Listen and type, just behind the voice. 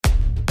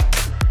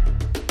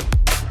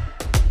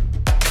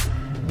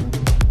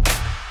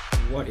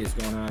What is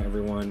going on,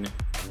 everyone?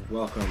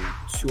 Welcome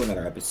to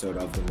another episode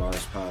of the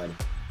Mars Pod.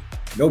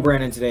 No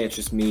Brandon today, it's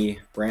just me.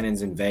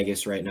 Brandon's in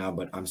Vegas right now,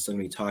 but I'm still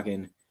going to be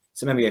talking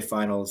some NBA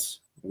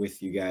Finals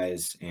with you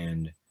guys,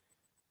 and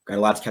got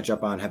a lot to catch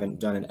up on. Haven't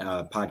done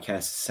a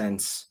podcast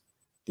since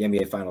the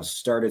NBA Finals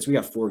started, so we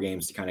got 4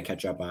 games to kind of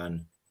catch up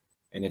on,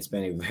 and it's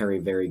been a very,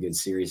 very good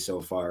series so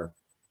far.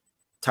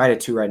 Tied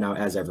at 2 right now,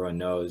 as everyone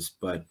knows,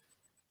 but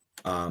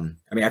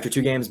after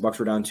 2 games, Bucks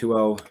were down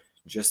 2-0,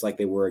 just like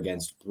they were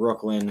against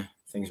Brooklyn.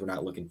 Things were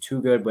not looking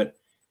too good, but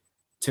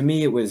to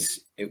me, it was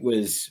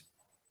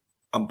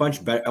a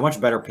much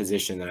better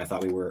position than I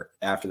thought we were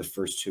after the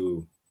first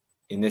 2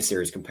 in this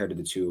series compared to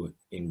the 2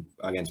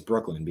 against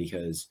Brooklyn.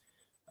 Because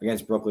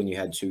against Brooklyn, you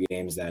had 2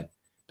 games that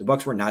the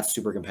Bucks were not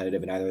super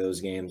competitive in either of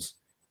those games,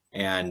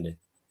 and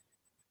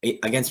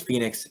against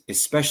Phoenix,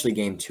 especially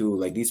game 2,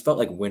 like these felt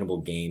like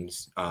winnable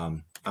games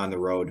on the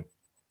road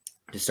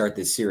to start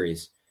this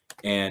series,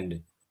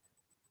 and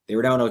they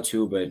were down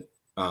 0-2, but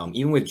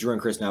even with Drew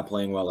and Chris not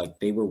playing well, like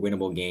they were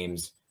winnable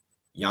games.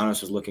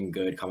 Giannis was looking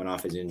good coming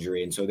off his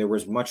injury, and so there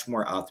was much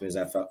more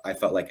optimism. I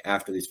felt like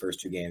after these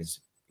first 2 games,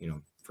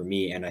 for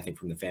me and I think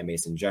from the fan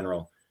base in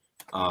general,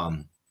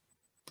 I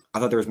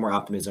thought there was more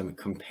optimism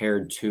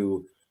compared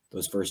to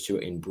those first 2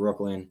 in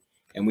Brooklyn,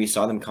 and we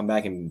saw them come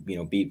back and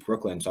beat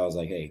Brooklyn. So I was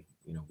like, hey,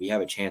 we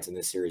have a chance in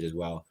this series as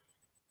well.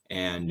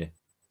 And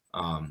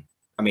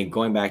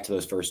going back to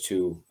those first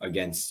 2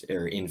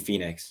 in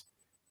Phoenix.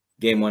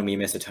 Game 1, we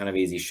missed a ton of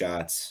easy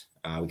shots.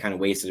 We kind of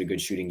wasted a good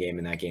shooting game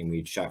in that game.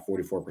 We shot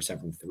 44%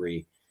 from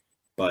 3,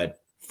 but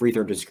free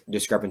throw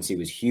discrepancy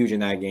was huge in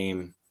that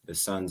game. The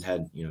Suns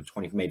had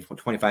made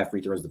 25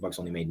 free throws. The Bucks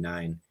only made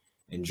 9,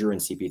 and Drew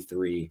and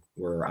CP3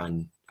 were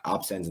on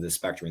opposite ends of the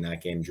spectrum in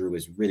that game. Drew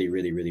was really,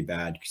 really, really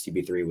bad.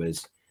 CP3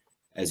 was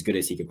as good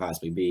as he could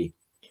possibly be.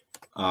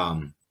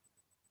 And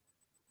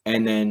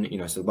then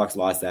so the Bucks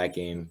lost that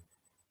game.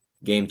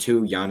 Game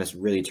 2, Giannis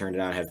really turned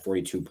it on, had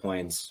 42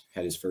 points,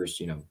 had his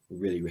first,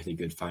 really, really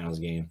good finals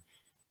game.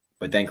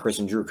 But then Chris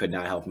and Drew could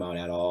not help him out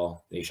at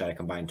all. They shot a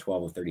combined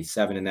 12 of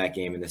 37 in that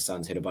game, and the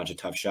Suns hit a bunch of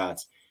tough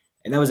shots.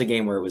 And that was a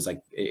game where it was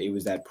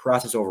that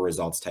process over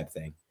results type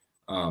thing.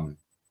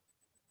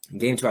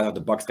 Game 2, I thought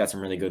the Bucks got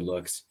some really good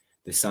looks.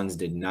 The Suns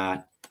did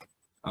not.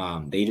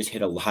 They just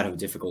hit a lot of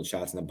difficult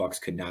shots, and the Bucks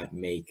could not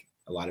make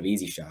a lot of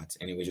easy shots.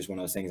 And it was just one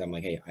of those things. I'm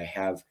like, hey,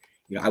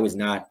 I was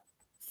not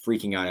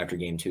freaking out after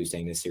game 2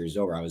 saying this series is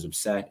over. I was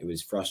upset. It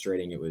was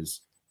frustrating. It was,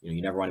 you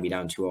never want to be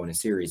down 2-0 in a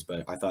series,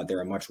 but I thought there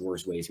are much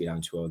worse ways to be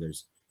down 2-0.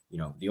 There's,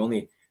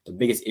 the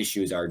biggest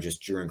issues are just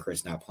Drew and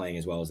Chris not playing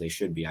as well as they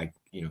should be. I,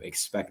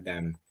 expect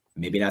them,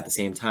 maybe not at the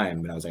same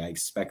time, but I was like, I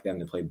expect them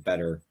to play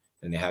better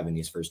than they have in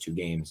these first 2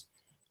 games,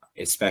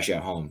 especially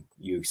at home.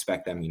 You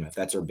expect them, if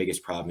that's our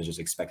biggest problem is just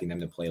expecting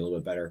them to play a little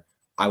bit better.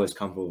 I was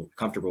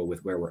comfortable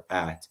with where we're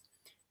at.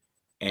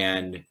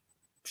 And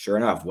sure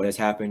enough, what has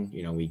happened?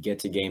 We get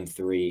to game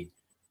 3,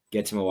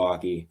 get to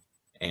Milwaukee,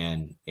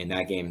 and in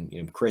that game,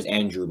 Chris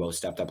and Drew both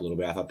stepped up a little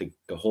bit. I thought the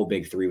whole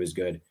big 3 was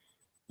good.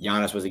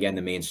 Giannis was again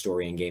the main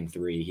story in game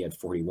 3. He had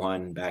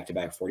 41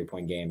 back-to-back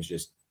 40-point games,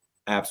 just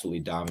absolutely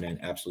dominant,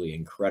 absolutely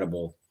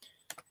incredible.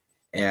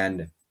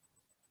 And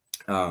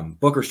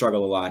Booker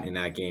struggled a lot in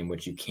that game,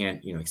 which you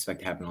can't expect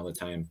to happen all the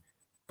time.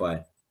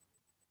 But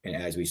and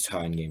as we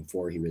saw in game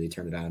 4, he really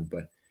turned it on.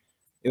 But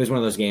it was one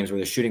of those games where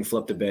the shooting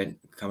flipped a bit.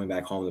 Coming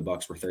back home, the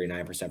Bucks were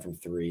 39% from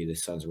 3. The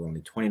Suns were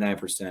only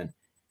 29%.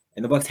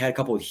 And the Bucks had a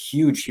couple of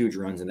huge, huge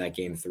runs in that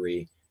game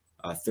 3.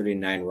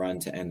 39 run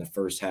to end the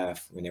first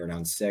half when they were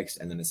down 6,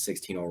 and then a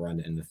 16-0 run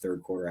to end the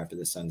third quarter after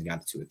the Suns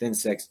got to within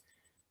 6.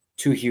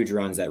 2 huge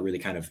runs that really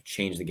kind of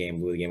changed the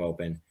game, blew the game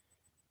open.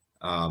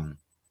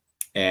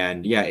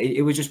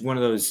 It was just one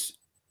of those,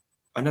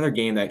 another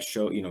game that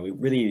showed, it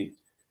really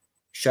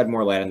shed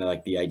more light on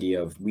the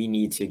idea of we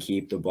need to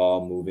keep the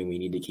ball moving. We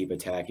need to keep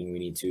attacking. We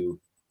need to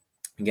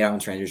get out in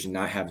transition,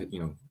 not have,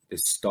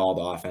 this stalled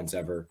offense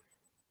ever.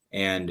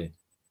 And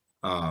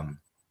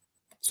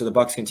so the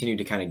Bucks continued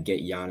to kind of get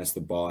Giannis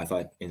the ball. I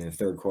thought in the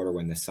third quarter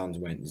when the Suns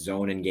went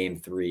zone in game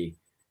 3,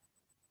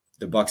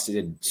 the Bucks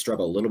did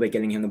struggle a little bit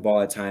getting him the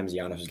ball at times.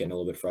 Giannis was getting a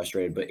little bit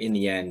frustrated, but in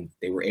the end,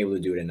 they were able to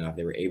do it enough.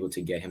 They were able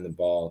to get him the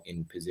ball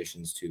in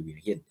positions to,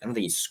 I don't think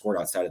he scored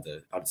outside of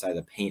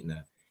the paint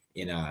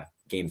in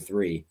game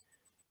 3.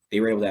 They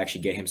were able to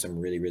actually get him some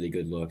really, really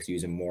good looks,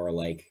 use him more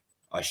like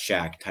a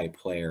Shaq type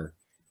player,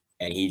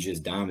 and he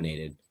just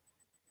dominated.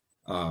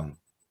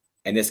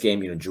 And this game,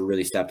 Drew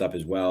really stepped up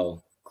as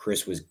well.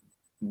 Chris was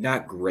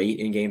not great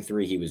in game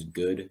 3. He was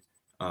good,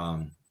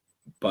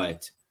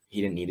 but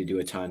he didn't need to do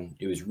a ton.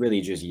 It was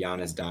really just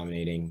Giannis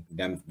dominating,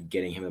 them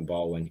getting him the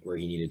ball where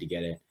he needed to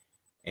get it.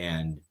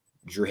 And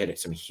Drew hit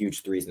some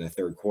huge threes in the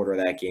third quarter of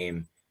that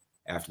game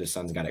after the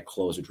Suns got it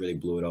close, which really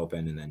blew it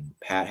open. And then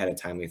Pat had a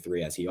timely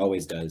 3, as he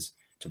always does,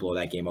 to blow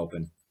that game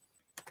open.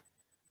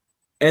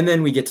 And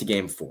then we get to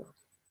game 4.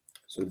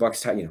 So the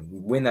Bucks,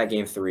 win that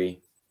game 3.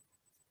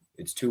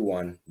 It's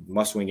 2-1,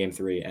 must win game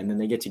 3. And then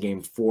they get to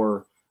game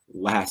 4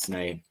 last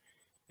night.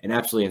 An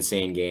absolutely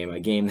insane game, a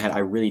game that I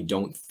really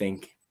don't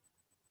think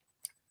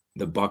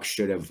the Bucks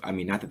should have, I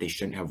mean, not that they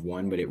shouldn't have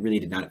won, but it really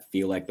did not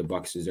feel like the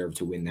Bucks deserved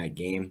to win that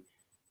game.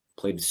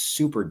 Played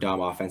super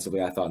dumb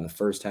offensively, I thought, in the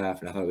first half,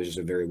 and I thought it was just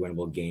a very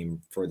winnable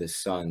game for the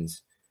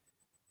Suns.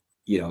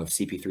 If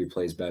CP3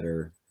 plays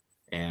better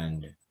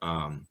and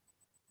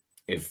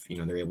if,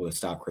 they're able to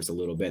stop Chris a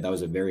little bit, that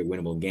was a very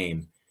winnable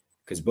game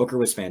because Booker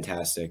was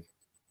fantastic.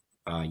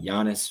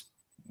 Giannis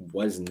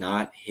was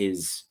not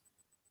his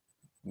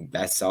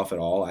best self at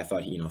all. I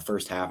thought,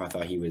 first half, I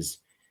thought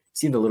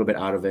seemed a little bit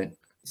out of it,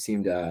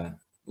 seemed a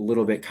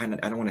little bit kind of,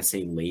 I don't want to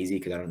say lazy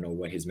because I don't know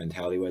what his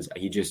mentality was.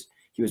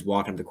 He was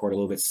walking up the court a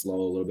little bit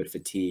slow, a little bit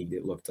fatigued.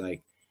 It looked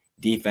like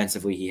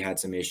defensively he had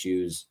some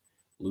issues,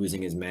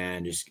 losing his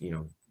man, just,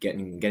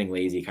 getting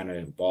lazy, kind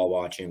of ball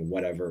watching,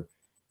 whatever.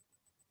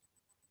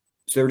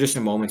 So there were just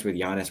some moments with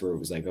Giannis where it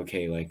was like,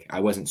 okay, like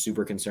I wasn't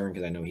super concerned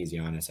because I know he's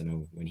Giannis. I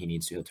know when he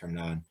needs to, he'll turn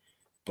it on.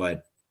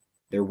 But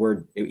he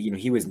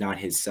was not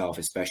his self,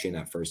 especially in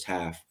that first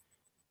half.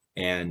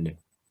 And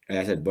as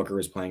I said, Booker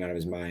was playing out of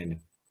his mind.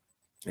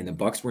 And the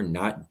Bucks were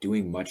not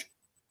doing much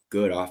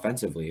good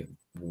offensively.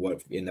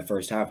 What in the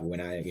first half,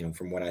 when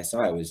from what I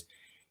saw, it was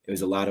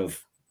a lot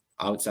of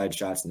outside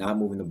shots, not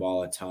moving the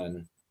ball a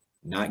ton,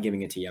 not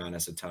giving it to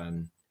Giannis a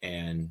ton,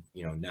 and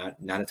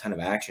not a ton of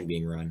action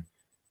being run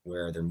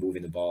where they're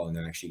moving the ball and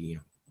they're actually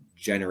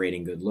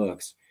generating good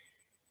looks.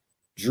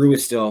 Drew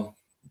is still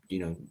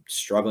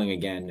struggling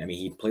again. I mean,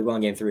 he played well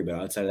in game 3, but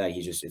outside of that,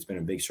 it's been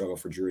a big struggle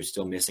for Drew. He's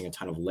still missing a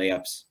ton of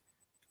layups.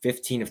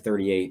 15 of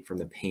 38 from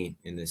the paint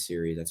in this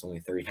series. That's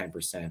only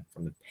 39%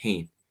 from the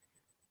paint.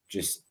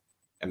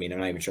 I'm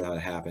not even sure how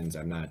that happens.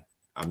 I'm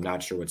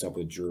not sure what's up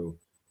with Drew,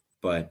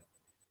 but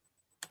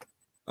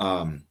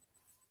the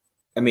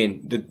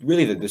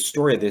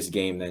story of this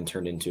game then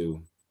turned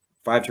into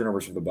 5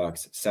 turnovers for the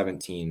Bucks,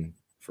 17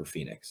 for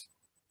Phoenix.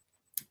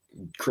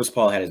 Chris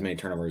Paul had as many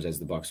turnovers as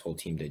the Bucks whole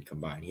team did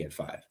combined. He had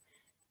 5.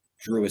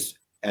 Drew was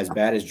as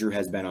bad as Drew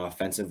has been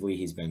offensively.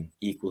 He's been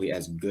equally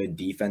as good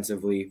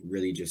defensively,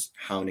 really just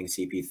hounding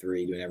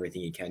CP3, doing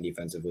everything he can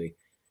defensively.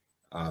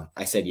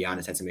 I said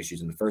Giannis had some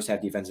issues in the first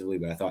half defensively,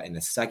 but I thought in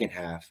the second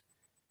half,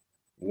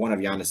 one of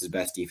Giannis's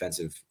best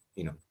defensive,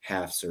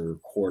 halves or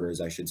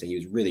quarters, I should say. He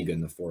was really good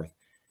in the fourth.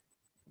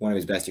 One of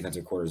his best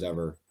defensive quarters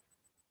ever.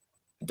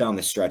 Down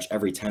the stretch,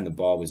 every time the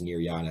ball was near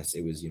Giannis,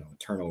 it was, a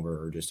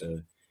turnover or just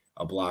a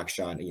block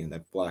shot,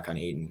 that block on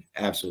Ayton.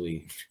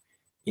 Absolutely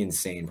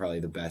insane. Probably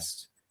the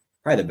best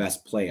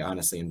play,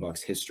 honestly, in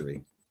Bucks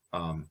history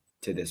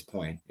to this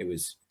point. It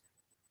was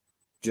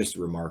just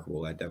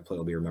remarkable. That play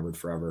will be remembered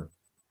forever.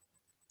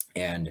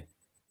 And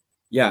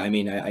yeah,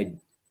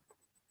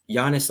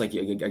 Giannis,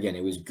 again,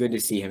 it was good to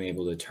see him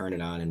able to turn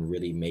it on and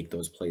really make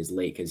those plays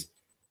late, because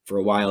for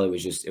a while it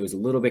was a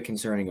little bit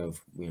concerning of,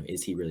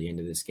 is he really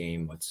into this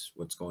game?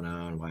 What's going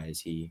on? Why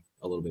is he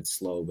a little bit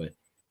slow? But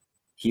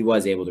he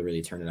was able to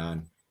really turn it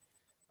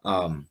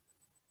on.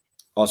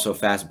 Also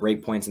fast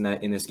break points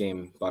in this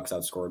game, Bucks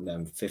outscored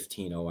them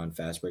 15-0 on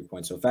fast break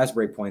points. So fast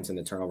break points and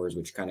the turnovers,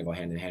 which kind of go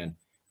hand in hand,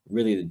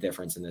 really the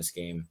difference in this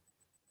game.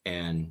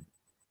 And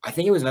I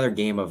think it was another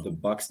game of the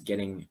Bucks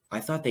I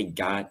thought they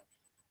got,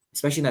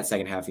 especially in that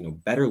second half,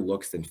 better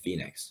looks than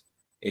Phoenix.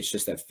 It's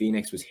just that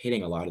Phoenix was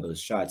hitting a lot of those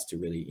shots to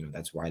really,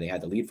 that's why they had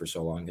the lead for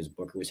so long, because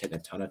Booker was hitting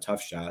a ton of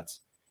tough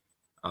shots.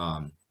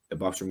 The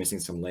Bucks were missing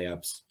some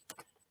layups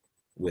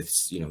with,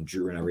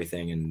 Drew and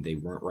everything, and they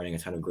weren't running a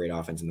ton of great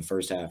offense in the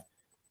first half.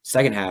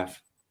 Second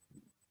half,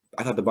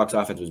 I thought the Bucks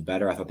offense was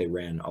better. I thought they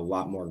ran a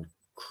lot more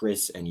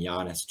Chris and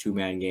Giannis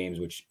 2-man games,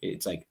 which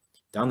it's like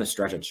down the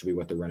stretch, it should be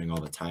what they're running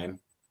all the time.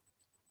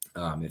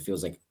 It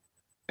feels like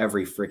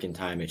every freaking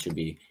time it should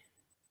be,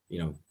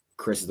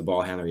 Chris is the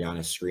ball handler,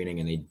 Giannis screening,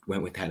 and they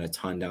went with that a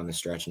ton down the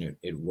stretch, and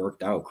it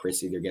worked out.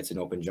 Chris either gets an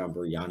open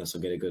jumper, Giannis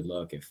will get a good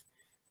look. If,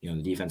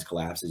 the defense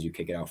collapses, you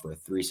kick it out for a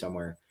 3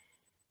 somewhere.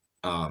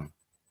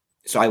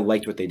 So I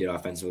liked what they did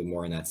offensively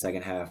more in that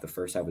second half. The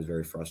first half was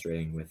very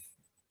frustrating with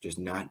just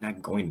not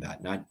going to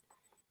that,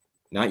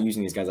 not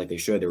using these guys like they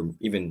should. There were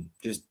even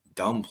just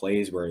dumb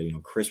plays where,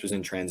 Chris was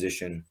in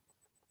transition,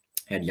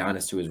 had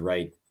Giannis to his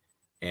right,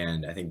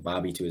 and I think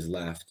Bobby to his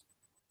left.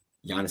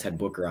 Giannis had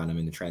Booker on him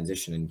in the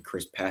transition, and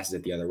Chris passes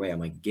it the other way. I'm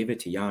like, give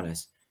it to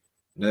Giannis.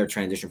 Another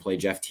transition play,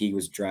 Jeff Teague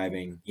was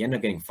driving. He ended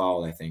up getting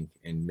fouled, I think,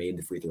 and made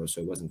the free throw,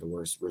 so it wasn't the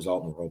worst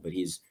result in the world. But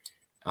he's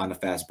on the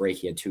fast break.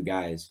 He had 2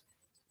 guys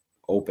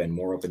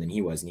more open than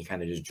he was, and he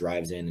kind of just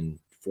drives in and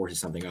forces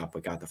something up,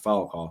 but got the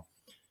foul call.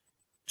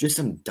 Just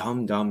some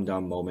dumb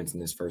moments in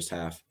this first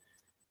half.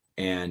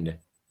 And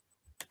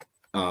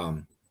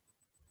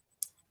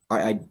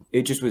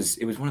it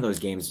was one of those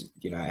games,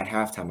 at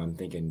halftime, I'm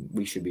thinking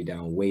we should be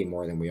down way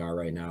more than we are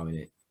right now.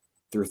 And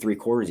through 3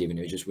 quarters, even,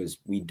 it just was,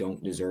 we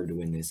don't deserve to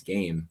win this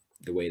game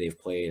the way they've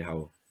played,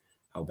 how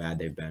bad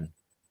they've been.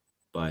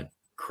 But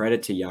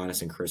credit to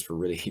Giannis and Chris for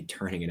really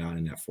turning it on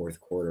in that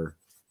fourth quarter.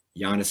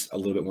 Giannis a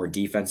little bit more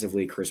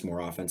defensively, Chris more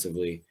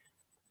offensively.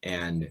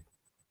 And,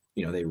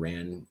 they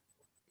ran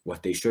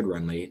what they should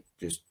run late,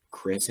 just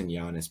Chris and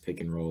Giannis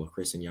pick and roll,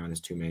 Chris and Giannis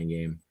 2-man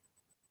game,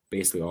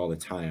 basically all the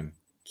time.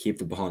 Keep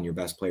the ball in your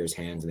best player's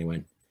hands. And they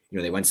went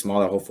they went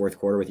small that whole fourth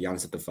quarter with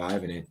Giannis at the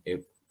 5, and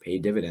it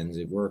paid dividends.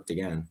 It worked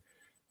again.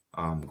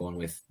 Going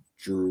with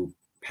Drew,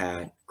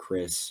 Pat,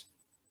 Chris,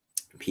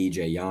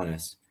 PJ,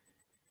 Giannis.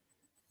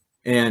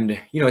 And,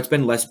 it's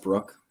been less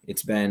Brook.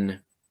 It's been,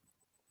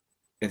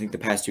 I think the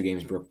past 2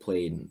 games, Brook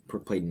played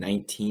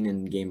 19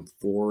 in game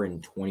 4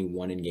 and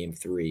 21 in game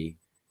 3.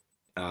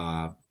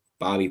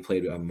 Bobby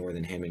played more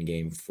than him in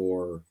game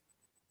 4.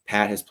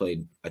 Pat has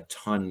played a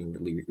ton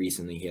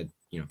recently. He had,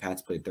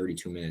 Pat's played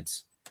 32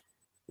 minutes.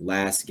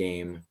 Last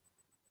game,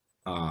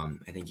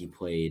 I think he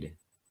played,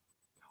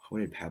 what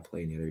did Pat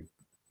play in the other?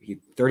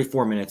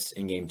 34 minutes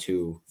in game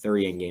 2,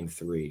 30 in game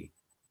 3,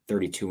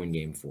 32 in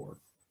game 4.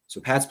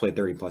 So Pat's played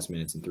 30 plus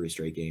minutes in 3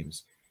 straight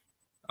games.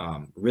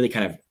 Really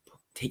kind of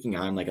taking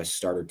on like a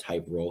starter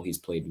type role. He's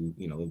played,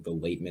 the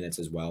late minutes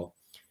as well.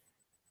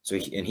 So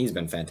he's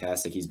been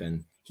fantastic.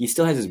 He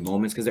still has his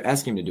moments because they're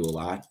asking him to do a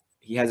lot.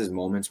 He has his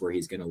moments where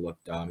he's going to look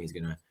dumb. He's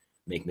going to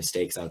make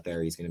mistakes out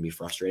there. He's going to be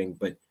frustrating.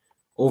 But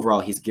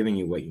overall, he's giving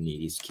you what you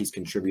need. He's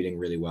contributing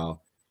really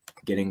well.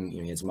 Getting,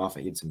 he had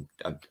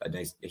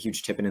a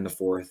huge tip in the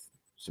fourth,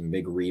 some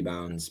big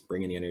rebounds,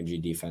 bringing the energy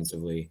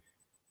defensively,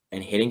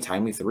 and hitting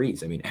timely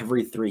threes. I mean,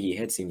 every 3 he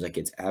hits seems like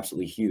it's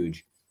absolutely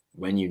huge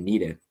when you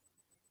need it.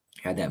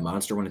 Had that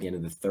monster one at the end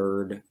of the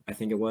 3rd, I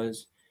think it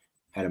was.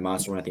 Had a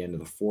monster one at the end of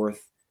the 4th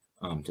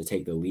to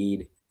take the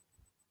lead.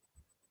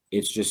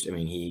 It's just,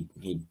 he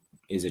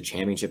is a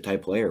championship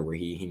type player where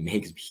he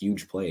makes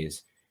huge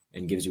plays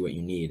and gives you what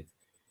you need.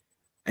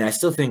 And I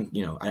still think,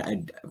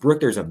 Brook,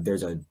 there's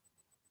a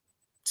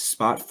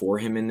spot for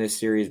him in this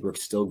series.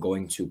 Brook's still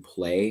going to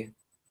play.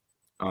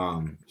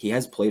 He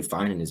has played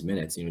fine in his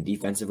minutes.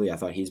 Defensively, I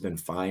thought he's been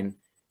fine.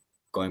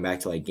 Going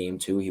back to like game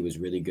 2, he was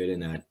really good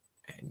in that.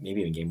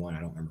 Maybe even game 1, I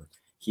don't remember.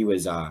 He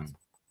was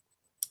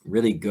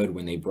really good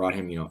when they brought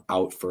him,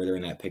 out further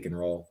in that pick and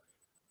roll.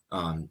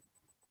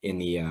 In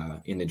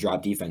the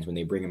drop defense, when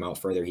they bring him out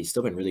further, he's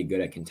still been really good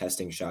at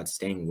contesting shots,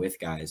 staying with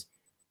guys.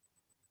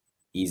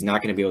 He's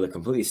not going to be able to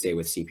completely stay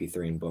with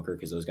CP3 and Booker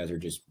because those guys are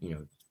just,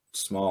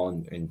 small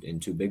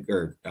and too big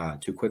or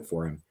too quick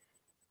for him.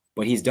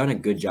 But he's done a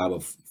good job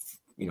of,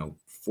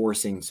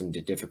 forcing some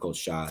difficult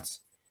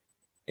shots.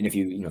 And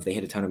if they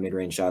hit a ton of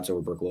mid-range shots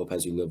over Brook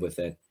Lopez, you live with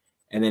it.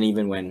 And then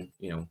even when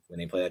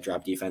they play that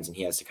drop defense and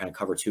he has to kind of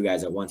cover 2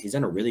 guys at once, he's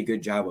done a really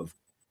good job of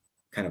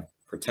kind of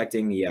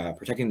protecting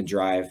the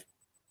drive.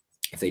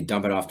 If they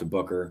dump it off to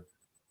Booker,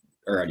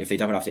 or if they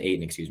dump it off to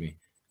Ayton,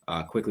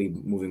 quickly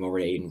moving over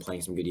to Ayton,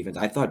 playing some good defense.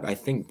 I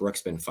think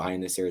Brook's been fine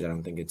in this series. I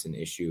don't think it's an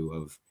issue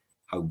of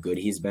how good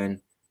he's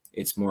been.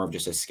 It's more of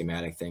just a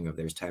schematic thing of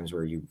there's times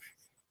where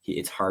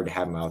it's hard to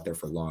have him out there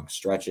for long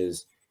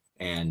stretches,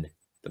 and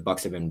the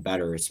Bucks have been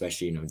better,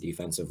 especially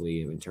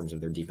defensively in terms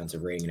of their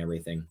defensive rating and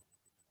everything,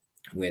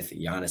 with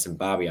Giannis and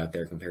Bobby out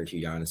there compared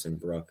to Giannis and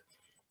Brook.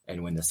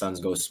 And when the Suns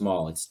go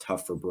small, it's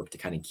tough for Brook to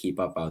kind of keep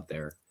up out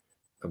there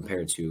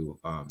compared to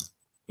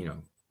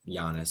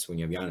Giannis. When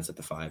you have Giannis at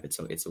the 5, it's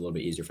a little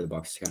bit easier for the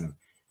Bucks to kind of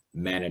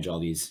manage all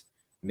these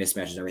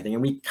mismatches and everything.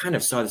 And we kind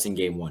of saw this in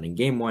game 1. In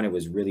game 1, it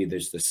was really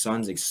there's the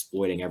Suns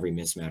exploiting every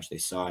mismatch they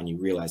saw, and you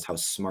realized how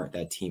smart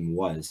that team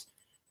was.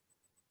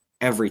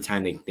 Every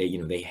time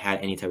they had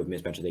any type of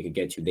mismatch that they could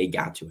get to, they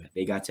got to it.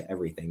 They got to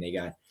everything. They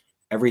got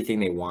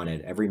everything they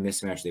wanted. Every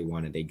mismatch they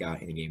wanted, they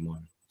got in game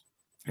 1.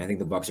 And I think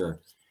the Bucks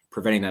are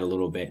preventing that a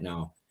little bit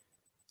now.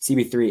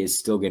 CB3 is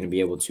still going to be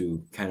able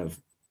to kind of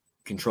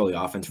control the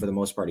offense for the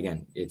most part.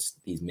 Again,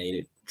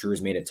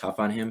 Drew's made it tough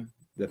on him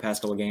the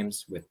past couple of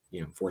games with,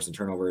 forcing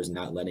turnovers,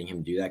 not letting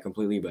him do that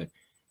completely. But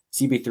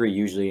CB3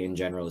 usually in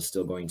general is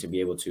still going to be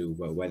able to,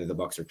 whether the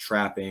Bucks are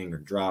trapping or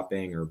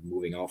dropping or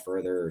moving out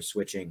further or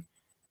switching,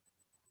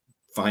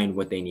 find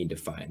what they need to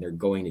find. They're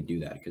going to do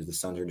that because the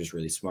Suns are just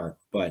really smart.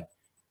 But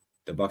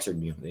the Bucks are,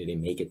 they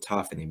make it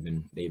tough,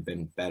 and they've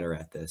been better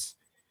at this.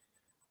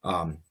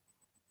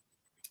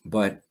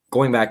 But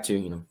going back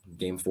to,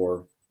 game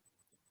 4,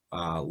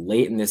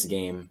 late in this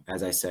game,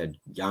 as I said,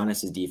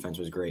 Giannis's defense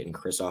was great, and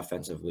Chris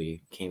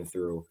offensively came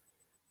through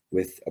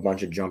with a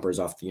bunch of jumpers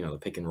off the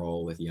pick and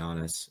roll with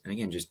Giannis. And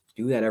again, just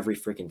do that every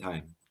freaking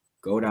time.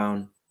 Go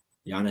down,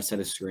 Giannis set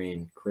a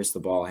screen, Chris the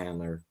ball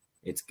handler.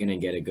 It's gonna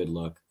get a good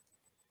look.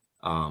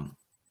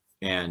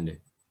 And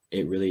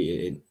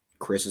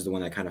Chris is the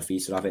one that kind of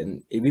feasted off it.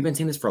 And we've been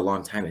saying this for a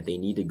long time that they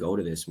need to go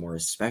to this more,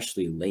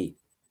 especially late.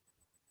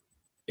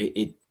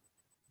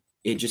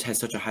 It just has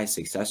such a high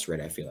success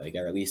rate, I feel like,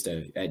 or at least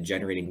at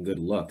generating good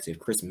looks. If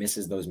Chris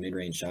misses those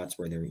mid-range shots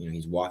where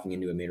he's walking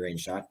into a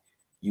mid-range shot,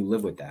 you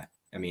live with that.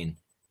 I mean,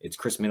 it's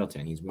Chris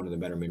Middleton. He's one of the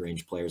better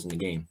mid-range players in the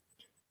game.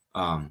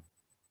 But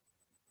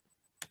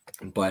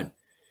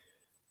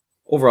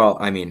overall,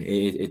 I mean,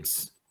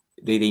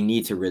 they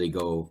need to really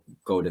go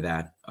to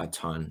that a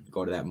ton,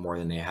 go to that more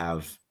than they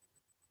have,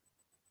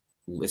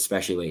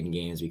 especially late in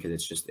games,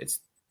 because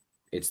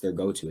it's their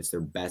go-to. It's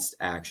their best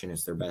action.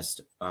 It's their best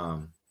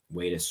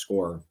way to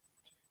score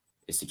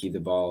is to keep the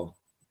ball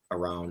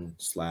around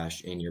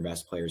 / in your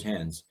best player's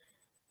hands.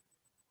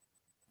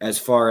 As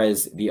far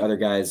as the other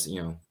guys,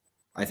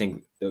 I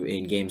think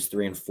in games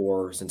 3 and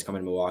 4, since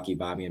coming to Milwaukee,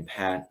 Bobby and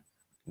Pat,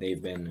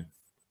 They've been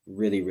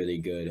really, really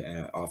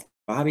good off.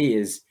 Bobby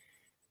is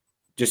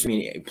just, I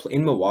mean,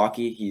 in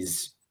Milwaukee,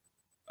 he's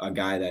a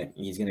guy that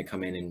he's going to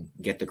come in and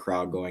get the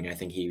crowd going. I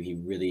think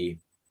he really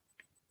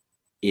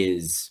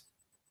is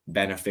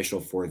beneficial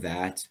for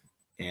that.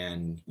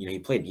 And, you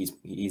know,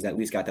 he's at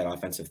least got that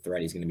offensive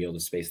threat. He's going to be able to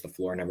space the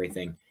floor and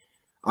everything.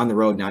 On the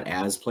road, not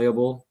as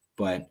playable,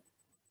 but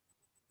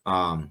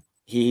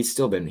he's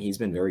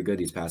been very good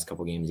these past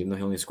couple games. Even though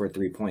he only scored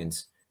 3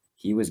 points,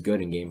 he was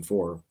good in game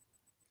 4.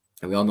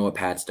 And we all know what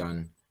Pat's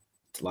done.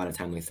 It's a lot of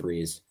timely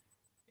threes.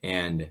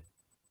 And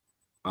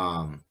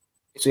so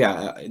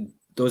yeah,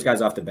 those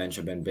guys off the bench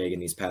have been big in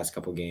these past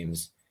couple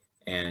games.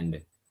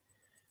 And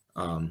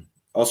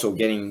also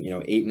getting, you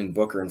know, Ayton and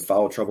Booker in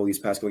foul trouble these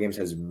past couple games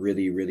has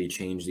really, really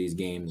changed these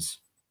games.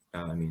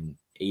 I mean,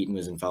 Ayton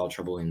was in foul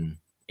trouble in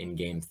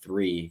game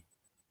 3.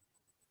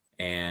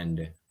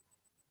 And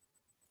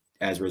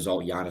as a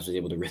result, Giannis was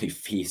able to really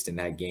feast in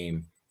that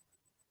game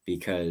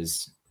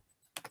because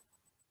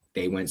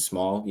they went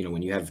small. You know,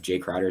 when you have Jay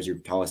Crowder as your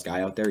tallest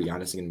guy out there,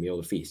 Giannis is going to be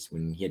able to feast.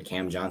 When he had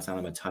Cam Johnson on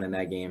him a ton in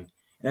that game.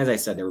 And as I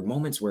said, there were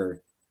moments where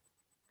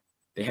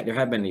there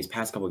have been these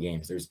past couple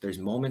games. There's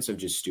moments of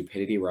just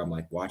stupidity where I'm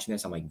like watching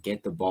this. I'm like,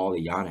 get the ball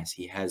to Giannis.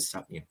 He has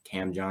something, you know,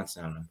 Cam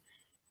Johnson on him.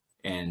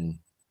 And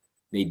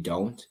they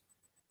don't.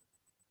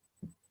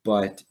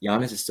 But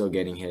Giannis is still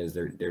getting his.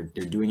 They're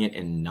doing it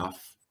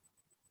enough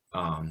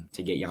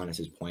to get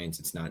Giannis's points.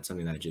 It's not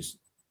something that just,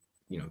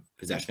 you know,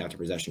 possession after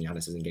possession,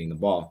 Giannis isn't getting the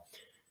ball.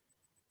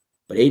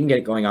 But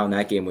Ayton going out in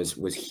that game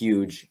was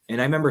huge.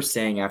 And I remember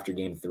saying after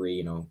game 3,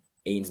 you know,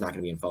 Ayton's not going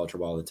to be in foul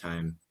trouble all the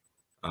time.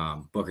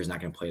 Booker's not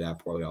going to play that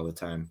poorly all the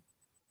time.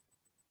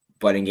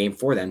 But in game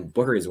 4, then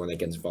Booker is the one that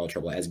gets in foul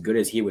trouble. As good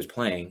as he was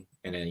playing,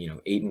 and then, you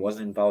know, Ayton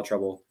wasn't in foul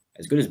trouble.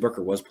 As good as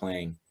Booker was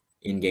playing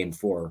in game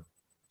 4,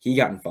 he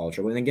got in foul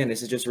trouble. And again,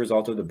 this is just a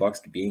result of the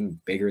Bucks being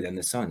bigger than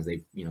the Suns.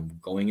 They, you know,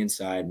 going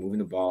inside, moving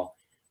the ball,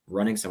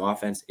 running some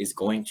offense is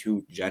going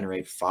to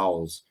generate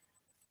fouls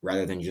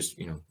rather than just,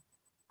 you know,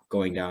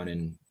 going down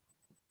and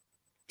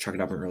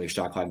chucking up an early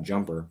shot clock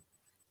jumper.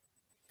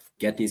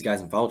 Get these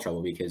guys in foul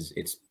trouble because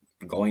it's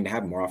going to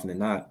happen more often than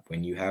not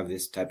when you have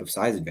this type of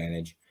size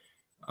advantage.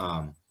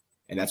 And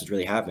that's what's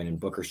really happened. And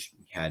Booker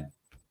had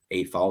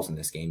 8 fouls in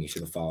this game. He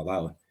should have fouled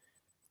out.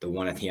 The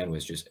one at the end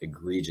was just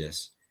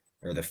egregious,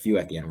 or the few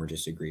at the end were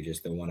just egregious.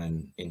 The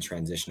one in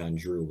transition on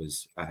Drew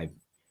was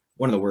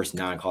one of the worst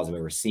non-calls I've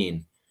ever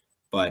seen.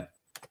 But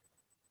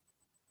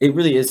it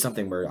really is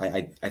something where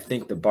I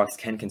think the Bucks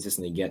can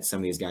consistently get some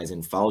of these guys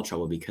in foul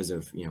trouble because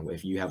of, you know,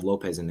 if you have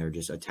Lopez in there,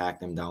 just attack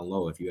them down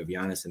low. If you have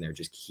Giannis in there,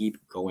 just keep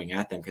going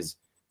at them. Because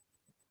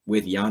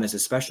with Giannis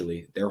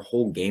especially, their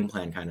whole game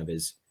plan kind of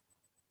is,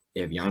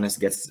 if Giannis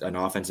gets an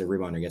offensive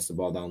rebound or gets the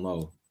ball down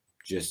low,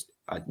 just,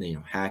 you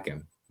know, hack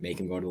him, make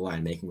him go to the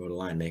line, make him go to the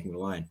line, make him go to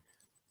the line.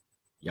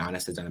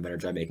 Giannis has done a better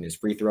job making his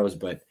free throws,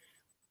 but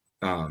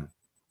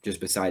just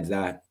besides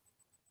that,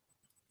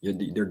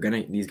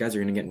 these guys are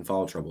gonna get in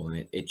foul trouble,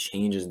 and it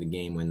changes the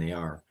game when they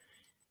are.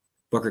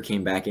 Booker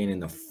came back in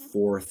the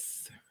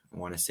 4th, I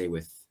want to say,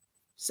 with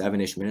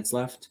 7-ish minutes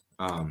left.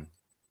 And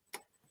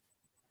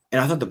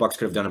I thought the Bucks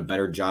could have done a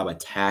better job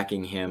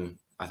attacking him.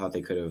 I thought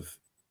they could have.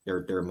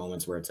 There are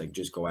moments where it's like,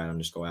 just go at him,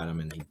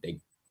 and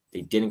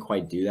they didn't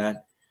quite do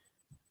that.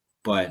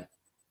 But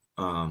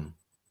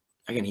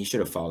again, he should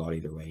have fouled out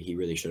either way. He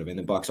really should have. And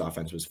the Bucks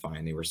offense was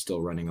fine. They were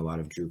still running a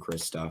lot of Drew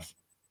Chris stuff,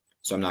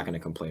 so I'm not going to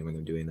complain when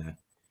they're doing that.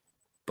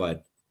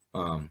 But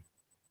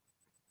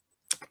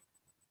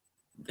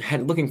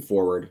looking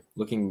forward,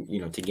 you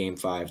know, to game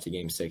 5, to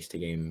game 6, to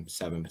game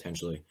 7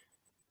 potentially,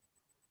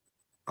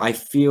 I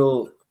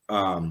feel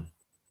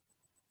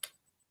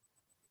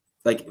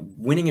like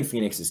winning in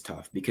Phoenix is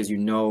tough because you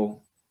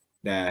know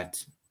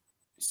that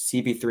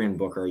CP3 and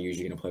Booker are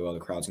usually going to play well. The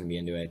crowd's going to be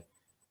into it.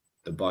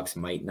 The Bucks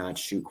might not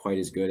shoot quite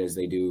as good as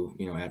they do,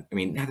 you know.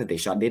 Not that they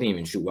didn't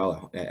even shoot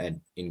well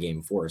in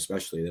game 4,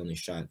 especially. They only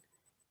shot,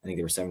 I think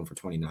they were 7 for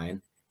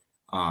 29.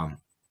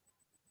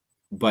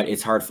 But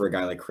it's hard for a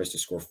guy like Chris to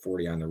score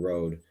 40 on the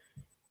road.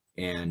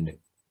 And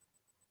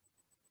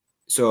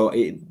so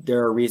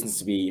there are reasons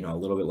to be, you know, a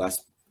little bit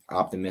less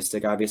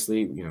optimistic,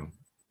 obviously, you know,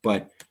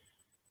 but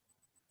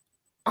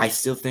I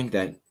still think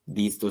that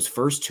those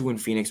first 2 in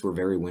Phoenix were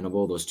very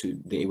winnable. Those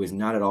 2, it was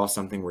not at all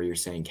something where you're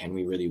saying, can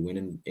we really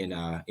win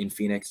in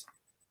Phoenix?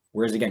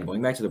 Whereas again,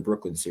 going back to the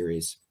Brooklyn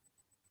series,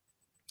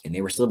 and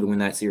they were still to win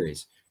that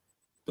series,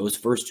 those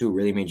first 2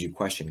 really made you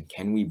question,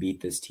 can we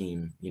beat this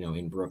team, you know,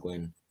 in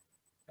Brooklyn?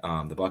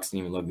 The Bucks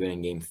didn't even look good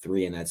in game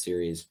 3 in that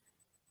series.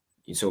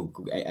 So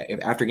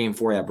after game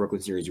 4 of that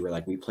Brooklyn series, you were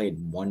like, we played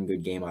 1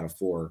 good game out of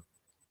 4.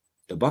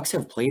 The Bucks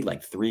have played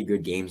like 3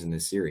 good games in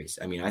this series.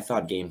 I mean, I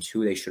thought game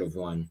 2 they should have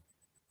won.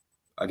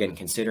 Again,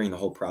 considering the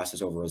whole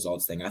process over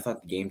results thing, I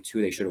thought game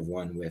 2 they should have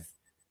won with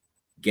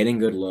getting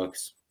good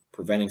looks,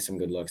 preventing some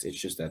good looks. It's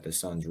just that the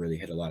Suns really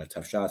hit a lot of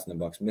tough shots, and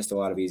the Bucks missed a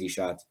lot of easy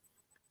shots.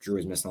 Drew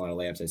was missing a lot of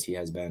layups, as he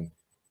has been.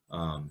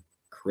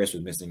 Chris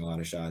was missing a lot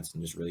of shots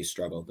and just really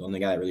struggled. The only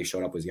guy that really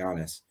showed up was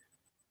Giannis.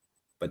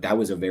 But that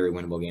was a very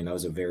winnable game. That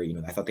was a very, you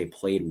know, I thought they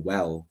played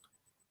well.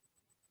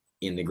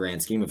 in the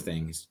grand scheme of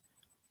things.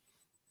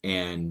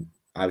 And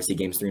obviously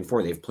games 3 and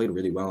 4, they've played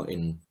really well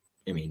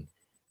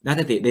not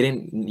that they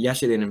didn't,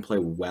 yesterday they didn't play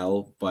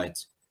well,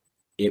 but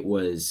it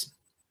was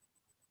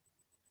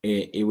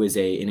an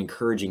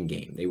encouraging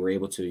game. They were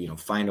able to,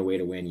 find a way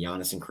to win.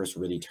 Giannis and Chris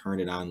really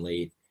turned it on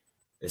late.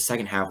 The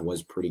second half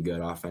was pretty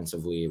good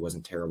offensively. It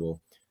wasn't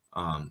terrible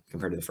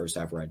compared to the first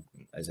half, where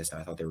as I said,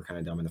 I thought they were kind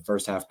of dumb in the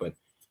first half,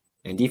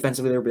 and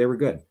defensively they were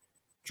good.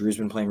 Drew's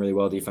been playing really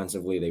well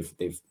defensively.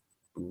 They've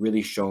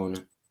really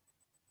shown.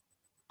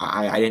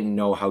 I didn't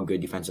know how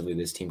good defensively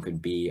this team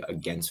could be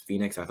against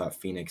Phoenix. I thought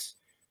Phoenix,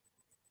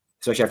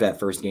 especially after that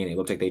first game, it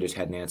looked like they just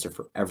had an answer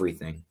for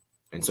everything,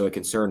 and so it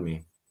concerned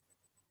me.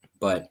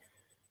 But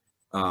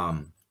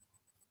the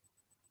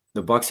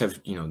Bucks have,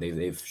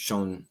 they've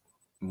shown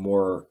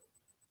more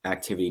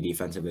activity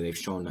defensively.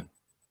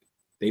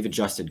 They've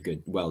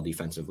adjusted well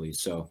defensively.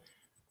 So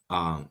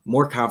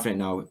more confident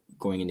now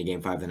going into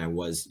Game 5 than I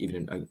was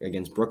even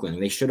against Brooklyn.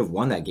 And they should have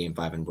won that Game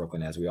 5 in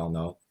Brooklyn, as we all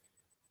know.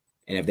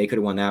 And if they could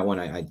have won that one,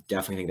 I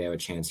definitely think they have a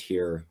chance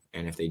here.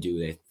 And if they do,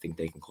 they think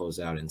they can close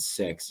out in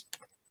 6.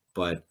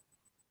 But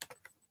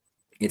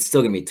it's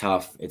still going to be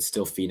tough. It's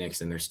still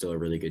Phoenix, and they're still a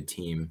really good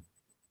team.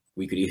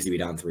 We could easily be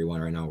down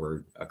 3-1 right now.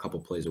 We're a couple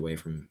plays away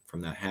from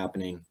that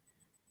happening.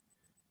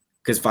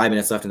 Because 5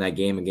 minutes left in that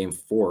game, in Game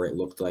 4, it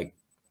looked like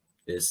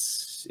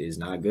this is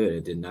not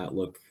good.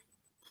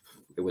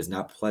 It was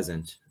not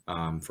pleasant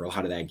for a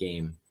lot of that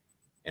game,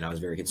 and I was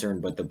very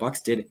concerned. But the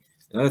Bucks did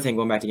another thing.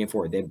 Going back to Game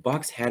 4, the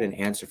Bucks had an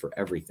answer for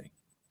everything.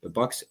 The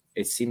Bucks,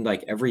 it seemed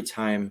like every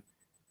time,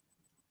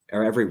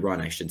 or every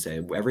run, I should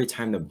say, every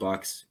time the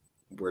Bucks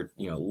were,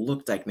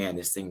 looked like, man,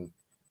 this thing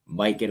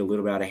might get a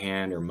little bit out of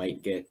hand, or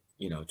might get,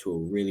 to a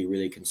really,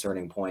 really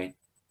concerning point,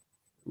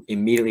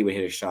 immediately would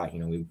hit a shot.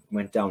 We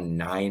went down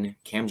 9.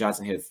 Cam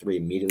Johnson hit a 3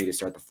 immediately to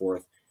start the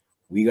 4th.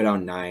 We go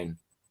down 9,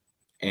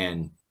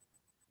 and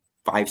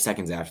 5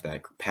 seconds after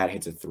that, Pat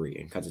hits a 3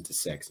 and cuts it to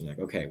 6. And you're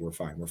like, okay, we're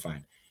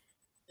fine.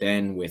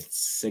 Then with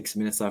 5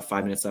 minutes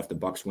left, the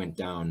Bucks went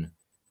down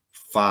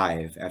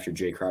 5 after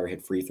Jay Crowder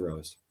hit free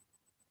throws.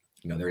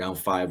 They're down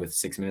 5 with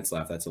 6 minutes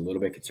left. That's a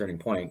little bit concerning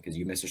point, because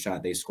you miss a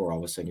shot, they score. All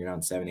of a sudden, you're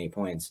down 7-8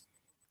 points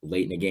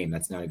late in the game.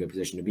 That's not a good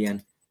position to be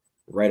in.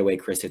 Right away,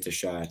 Chris hits a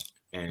shot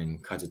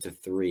and cuts it to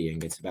 3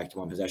 and gets it back to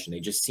 1 possession. They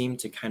just seemed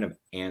to kind of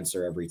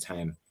answer every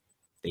time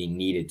they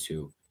needed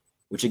to,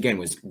 which again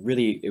was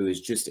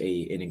just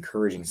an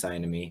encouraging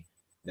sign to me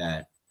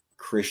that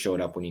Chris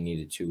showed up when he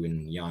needed to,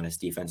 and Giannis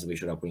defensively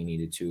showed up when he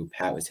needed to.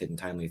 Pat was hitting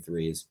timely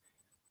threes.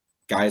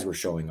 Guys were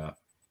showing up.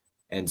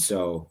 And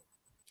so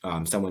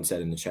someone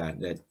said in the chat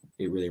that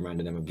it really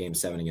reminded them of Game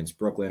 7 against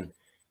Brooklyn.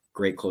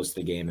 Great close to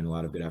the game and a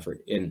lot of good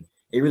effort. And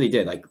it really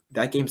did. Like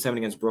that Game 7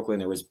 against Brooklyn,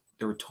 there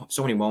were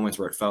so many moments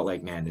where it felt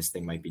like, man, this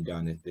thing might be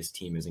done. That this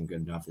team isn't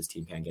good enough. This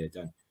team can't get it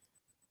done.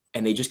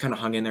 And they just kind of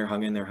hung in there.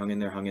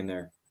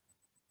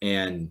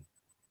 And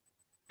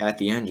at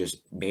the end,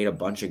 just made a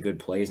bunch of good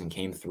plays and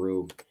came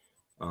through.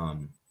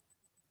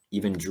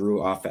 Even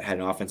Drew had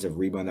an offensive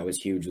rebound that was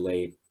huge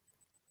late.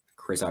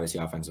 Chris obviously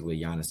offensively,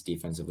 Giannis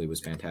defensively was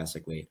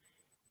fantastic late.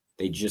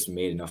 They just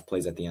made enough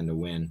plays at the end to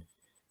win.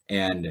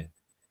 And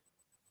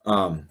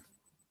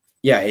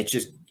it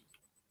just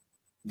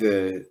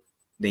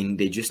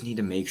they just need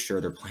to make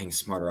sure they're playing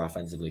smarter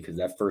offensively, because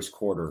that first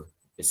quarter,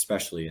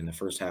 especially in the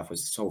first half,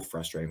 was so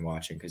frustrating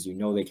watching, because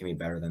they can be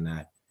better than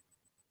that.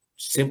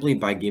 Simply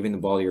by giving the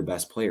ball to your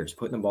best players,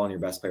 putting the ball in your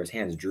best players'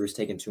 hands. Drew's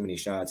taking too many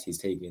shots. He's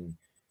taking,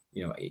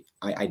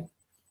 I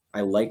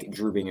like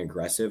Drew being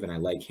aggressive, and I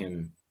like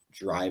him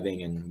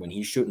driving, and when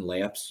he's shooting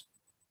layups,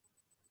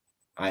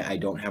 I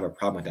don't have a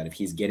problem with that. If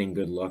he's getting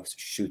good looks,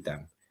 shoot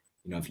them.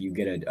 If you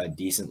get a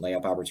decent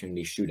layup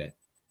opportunity, shoot it.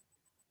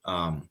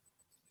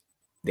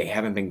 They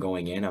haven't been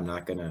going in. I'm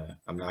not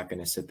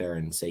gonna sit there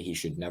and say he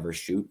should never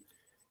shoot,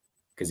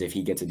 because if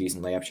he gets a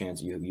decent layup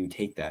chance, you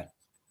take that.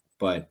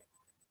 But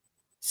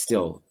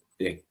still,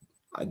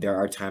 there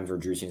are times where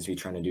Drew seems to be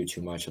trying to do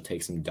too much. He'll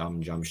take some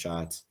dumb jump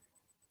shots.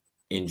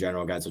 In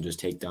general, guys will just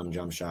take dumb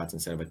jump shots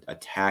instead of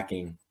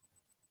attacking,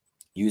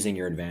 using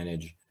your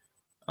advantage,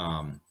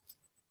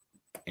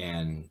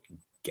 and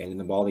getting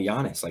the ball to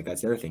Giannis. Like,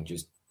 that's the other thing.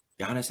 Just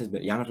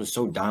Giannis was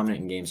so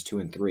dominant in games 2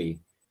 and 3.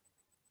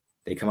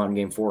 They come out in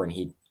Game 4 and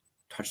he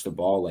touched the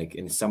ball. Like,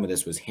 and some of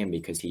this was him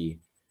because he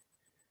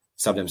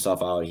subbed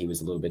himself out. He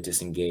was a little bit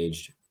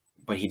disengaged,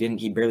 but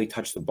he barely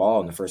touched the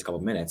ball in the first couple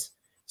of minutes.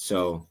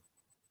 So,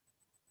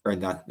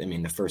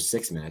 the first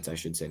 6 minutes, I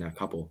should say, not a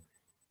couple.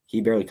 He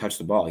barely touched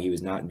the ball. He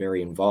was not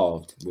very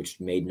involved, which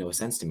made no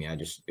sense to me.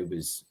 It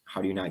was,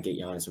 how do you not get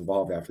Giannis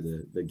involved after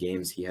the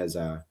games he's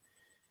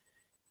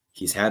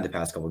had the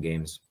past couple of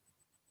games?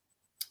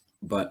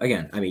 But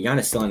again,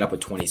 Giannis still ended up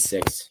with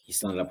 26. He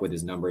still ended up with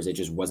his numbers. It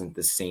just wasn't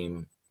the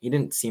same. He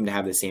didn't seem to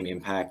have the same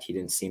impact. He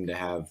didn't seem to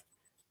have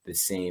the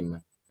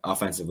same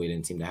offensively.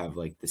 Didn't seem to have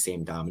like the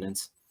same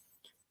dominance.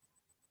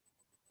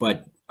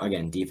 But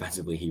again,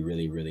 defensively, he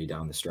really, really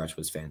down the stretch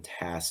was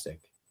fantastic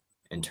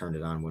and turned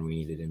it on when we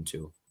needed him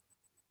to.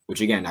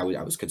 Which again, I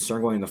was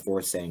concerned going in the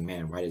 4th, saying,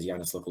 man, why does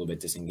Giannis look a little bit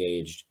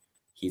disengaged?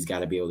 he's got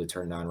to be able to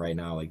turn it on right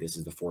now. Like, this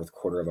is the fourth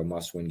quarter of a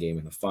must-win game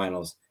in the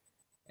finals,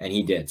 and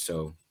he did.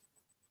 So,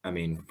 I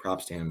mean,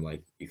 props to him.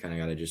 Like, you kind of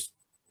got to just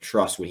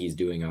trust what he's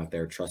doing out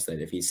there. Trust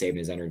that if he's saving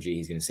his energy,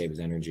 he's going to save his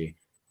energy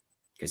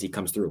because he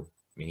comes through.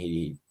 I mean,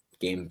 he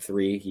game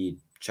 3, he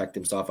checked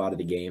himself out of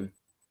the game,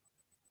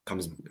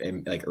 comes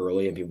in, like,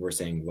 early, and people were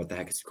saying, what the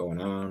heck is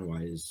going on?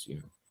 Why is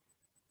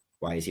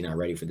he not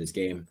ready for this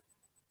game?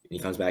 And he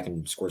comes back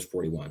and scores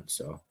 41.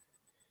 So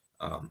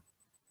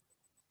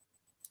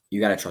you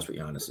got to trust what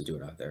Giannis is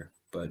doing out there.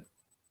 But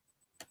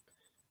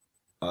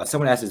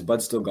someone asked, is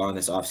Bud still gone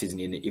this offseason,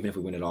 even if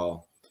we win it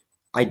all?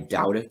 I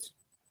doubt it.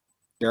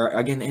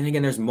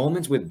 There's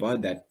moments with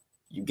Bud that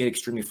you get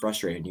extremely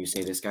frustrated. You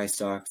say, this guy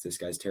sucks, this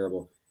guy's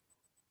terrible.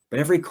 But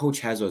every coach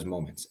has those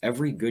moments.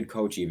 Every good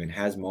coach even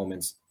has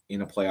moments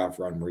in a playoff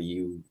run where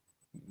you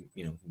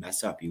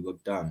mess up, you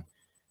look dumb.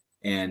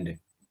 And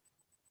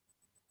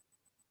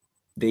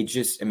they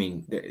just, I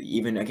mean,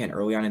 even again,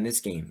 early on in this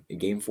game, in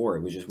game 4,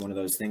 it was just one of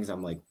those things.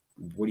 I'm like,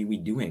 what are we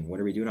doing? What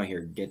are we doing out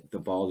here? Get the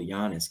ball to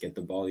Giannis, get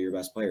the ball to your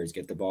best players,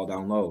 get the ball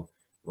down low,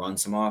 run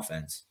some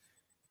offense.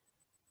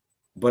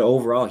 But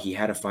overall, he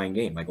had a fine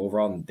game. Like,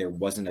 overall, there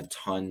wasn't a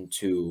ton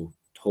to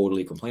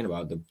totally complain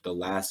about. The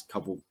last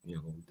couple,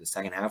 the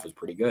second half was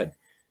pretty good.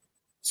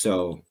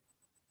 So,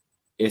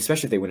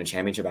 especially if they win a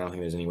championship, I don't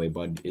think there's any way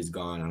Bud is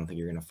gone. I don't think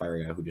you're going to fire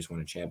a guy who just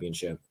won a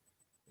championship.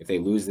 If they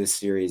lose this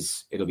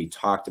series, it'll be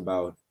talked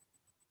about.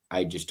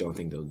 I just don't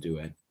think they'll do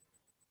it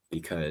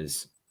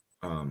because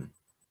I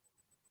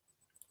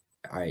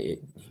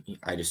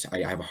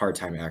have a hard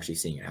time actually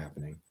seeing it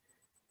happening.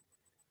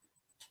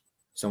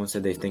 Someone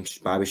said they think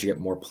Bobby should get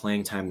more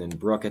playing time than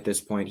Brook at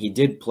this point. He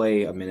did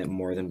play a minute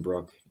more than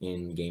Brook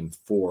in game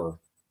 4.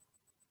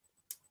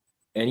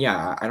 And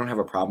yeah, I don't have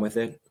a problem with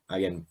it.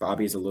 Again,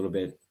 Bobby's a little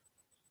bit,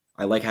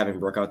 I like having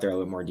Brook out there a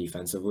little more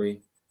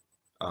defensively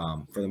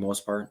for the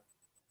most part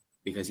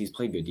because he's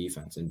played good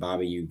defense. And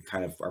Bobby, you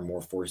kind of are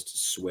more forced to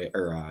switch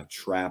or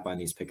trap on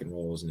these pick and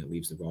rolls, and it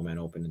leaves the ball man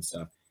open and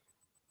stuff.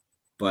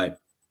 But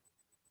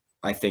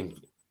I think,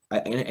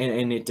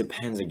 and it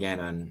depends again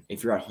on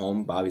if you're at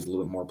home, Bobby's a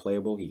little bit more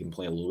playable. He can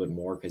play a little bit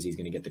more because he's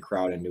going to get the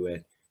crowd into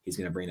it. He's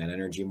going to bring that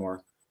energy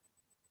more.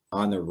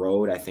 On the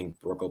road, I think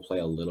Brook will play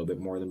a little bit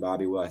more than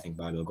Bobby will. I think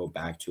Bobby will go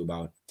back to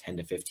about 10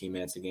 to 15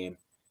 minutes a game.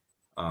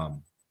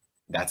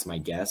 That's my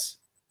guess.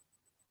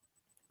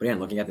 But again,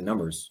 looking at the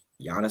numbers,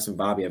 Giannis and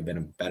Bobby have been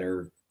a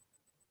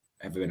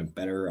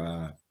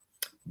better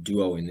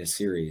duo in this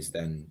series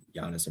than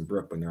Giannis and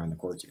Brook when they're on the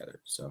court together.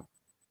 So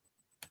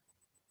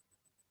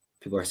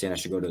people are saying I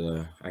should go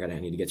to I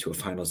need to get to a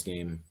finals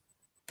game.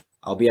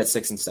 I'll be at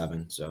 6 and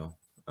 7, so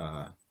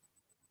don't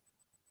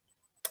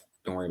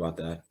worry about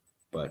that.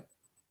 But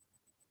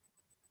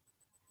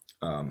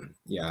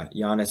yeah,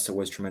 Giannis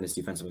was tremendous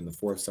defensively in the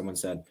 4th. Someone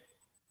said,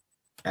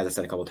 as I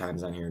said a couple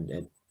times on here,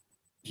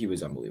 he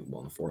was unbelievable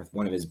in the 4th.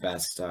 One of his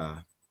best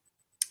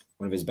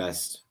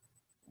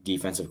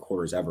defensive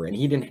quarters ever. And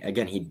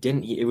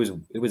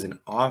it was an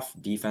off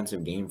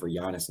defensive game for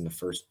Giannis in the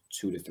first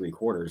 2 to 3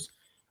 quarters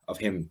of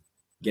him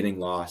getting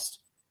lost,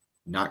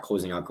 not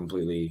closing out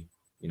completely.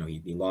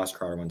 He lost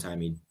Crowder one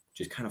time. He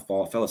just kind of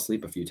fell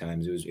asleep a few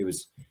times. It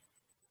was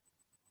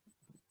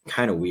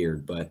kind of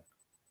weird, but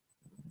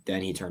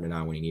then he turned it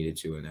on when he needed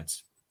to, and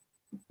that's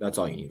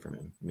all you need from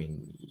him. I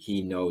mean,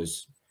 he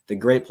knows. The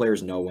great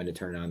players know when to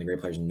turn it on. The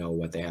great players know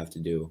what they have to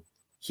do.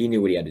 He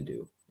knew what he had to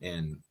do,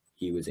 and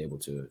he was able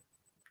to.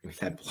 I mean,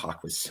 that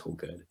block was so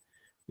good.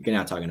 We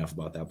cannot talk enough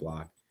about that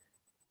block.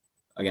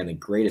 Again, the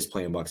greatest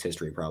play in Bucks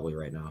history probably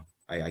right now.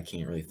 I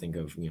can't really think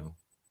of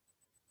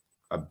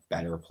a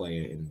better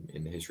play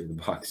in the history of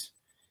the Bucks.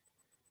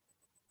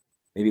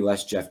 Maybe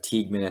less Jeff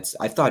Teague minutes.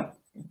 I thought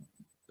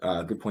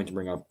good point to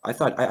bring up. I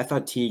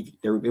thought Teague.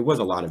 It was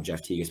a lot of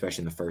Jeff Teague,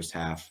 especially in the first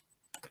half.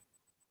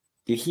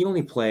 Did he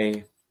only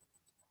play?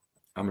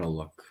 I'm gonna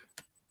look.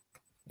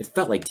 It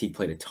felt like Teague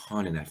played a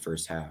ton in that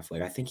first half.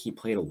 Like, I think he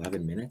played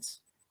 11 minutes,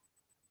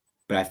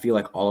 but I feel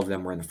like all of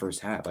them were in the first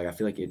half. Like, I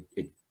feel like he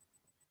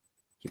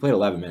played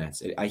 11 minutes.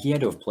 He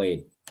had to have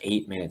played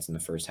 8 minutes in the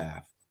first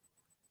half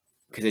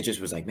because it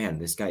just was like, man,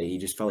 this guy, he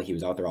just felt like he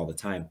was out there all the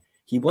time.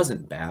 He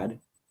wasn't bad.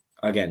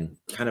 Again,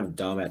 kind of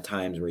dumb at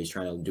times where he's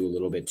trying to do a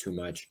little bit too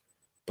much,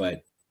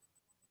 but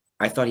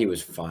I thought he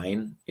was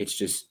fine. It's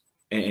just,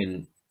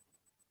 and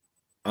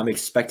I'm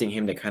expecting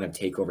him to kind of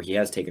take over. He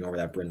has taken over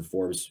that Bryn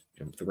Forbes.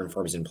 The Bryn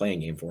Forbes didn't play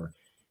in game 4.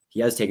 He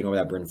has taken over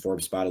that Bryn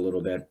Forbes spot a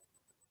little bit.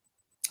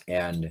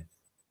 And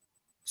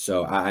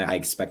so I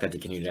expect that to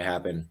continue to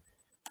happen.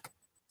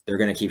 They're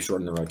going to keep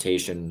shortening the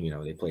rotation.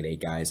 They played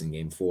 8 guys in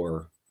game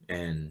 4.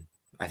 And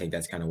I think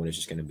that's kind of what it's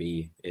just going to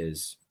be,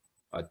 is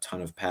a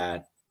ton of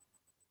Pat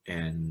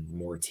and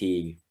more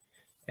Teague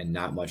and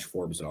not much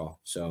Forbes at all.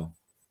 So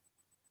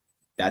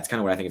that's kind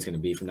of what I think it's going to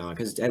be from now on,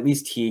 because at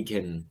least Teague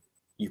can,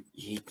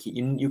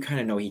 you kind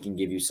of know he can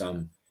give you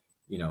some,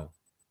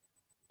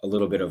 a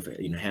little bit of,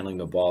 handling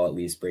the ball, at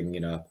least bringing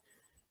it up,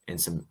 and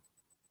some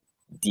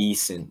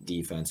decent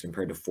defense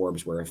compared to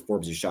Forbes, where if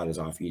Forbes' shot is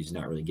off, he's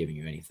not really giving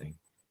you anything.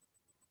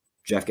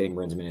 Jeff getting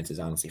Bryn's minutes is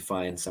honestly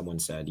fine. Someone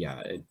said,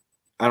 yeah,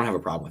 I don't have a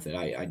problem with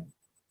it.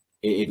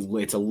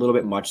 It's a little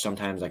bit much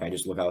sometimes. Like I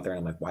just look out there and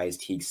I'm like, why is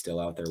Teague still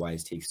out there? Why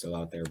is Teague still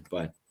out there?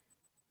 But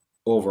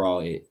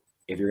overall,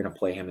 if you're gonna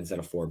play him instead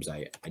of Forbes,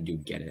 I do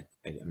get it.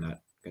 I'm not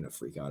gonna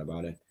freak out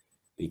about it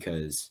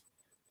because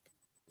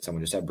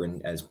someone just said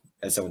Bryn, as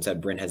someone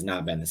said, Bryn has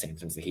not been the same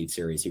since the Heat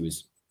series. He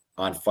was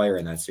on fire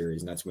in that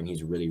series, and that's when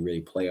he's really,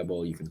 really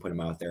playable. You can put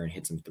him out there and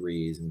hit some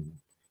threes and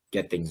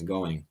get things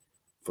going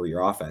for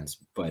your offense.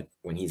 But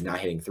when he's not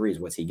hitting threes,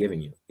 what's he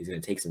giving you? He's going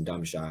to take some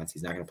dumb shots.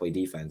 He's not going to play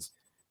defense.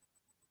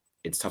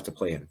 It's tough to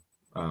play him.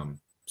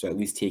 So at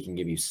least he can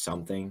give you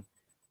something.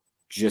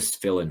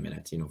 Just fill in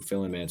minutes.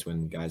 Fill in minutes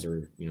when guys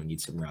are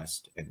need some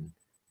rest. And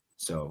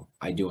so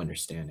I do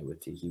understand it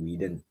with T. He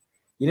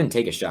didn't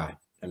take a shot.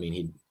 I mean,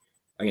 he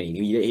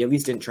at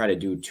least didn't try to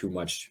do too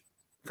much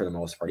for the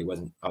most part. He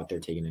wasn't out there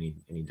taking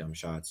any dumb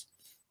shots.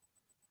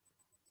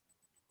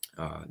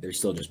 There's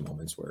still just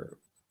moments where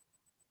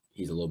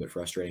he's a little bit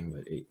frustrating,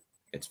 but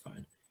it's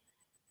fine.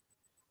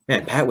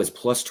 Man, Pat was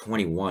plus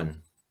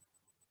 21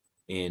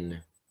 in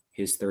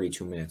his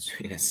 32 minutes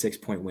in a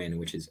 6-point win,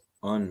 which is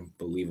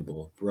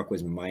unbelievable. Brooke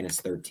was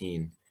minus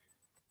 13,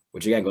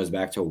 which again goes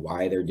back to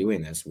why they're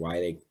doing this, why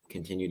they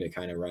continue to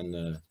kind of run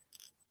the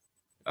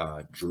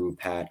Drew,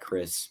 Pat,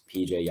 Chris,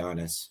 PJ,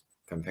 Giannis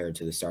compared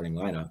to the starting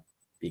lineup,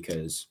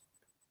 because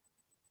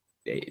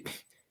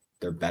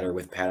they're better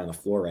with Pat on the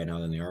floor right now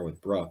than they are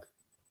with Brooke.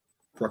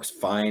 Brooke's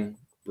fine.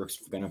 Brooke's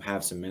going to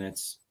have some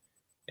minutes.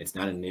 It's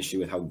not an issue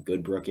with how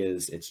good Brooke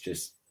is. It's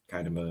just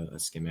kind of a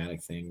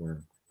schematic thing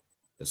where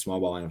the small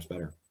ball lineup's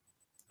better.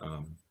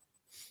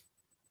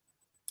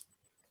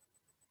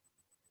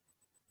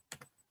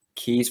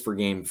 Keys for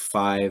game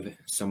 5,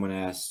 someone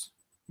asked.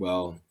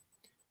 Well,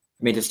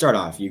 I mean, to start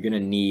off, you're going to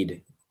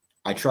need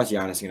 – I trust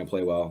Giannis is going to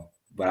play well,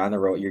 but on the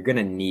road, you're going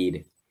to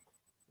need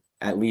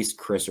at least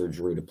Chris or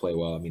Drew to play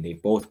well. I mean, they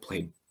both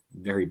played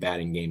very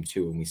bad in game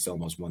 2, and we still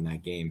almost won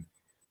that game.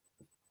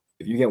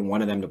 If you get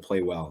one of them to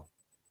play well,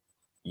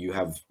 you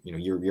have –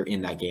 you're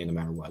in that game no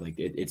matter what. Like,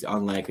 it's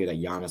unlikely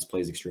that Giannis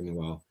plays extremely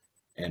well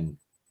and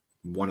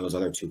one of those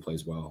other two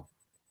plays well,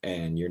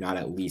 and you're not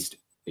at least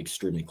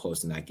extremely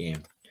close in that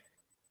game.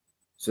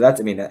 So that's,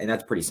 and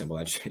that's pretty simple.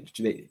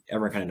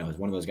 Everyone kind of knows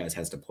one of those guys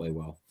has to play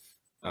well.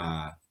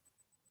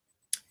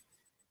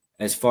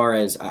 As far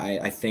as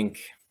I think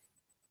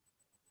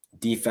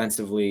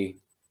defensively,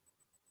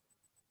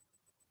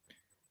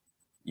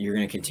 you're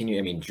going to continue.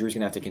 I mean, Drew's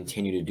going to have to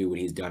continue to do what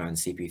he's done on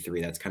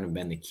CP3. That's kind of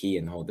been the key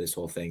in this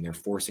whole thing. They're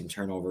forcing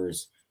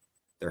turnovers.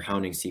 They're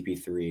hounding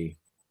CP3.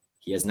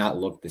 He has not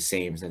looked the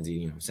same since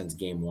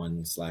game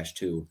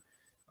 1/2.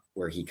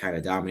 Where he kind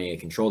of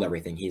dominated, controlled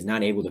everything. He's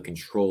not able to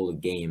control the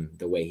game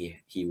the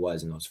way he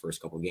was in those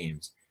first couple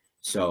games.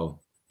 So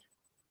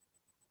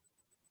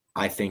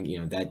I think,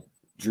 that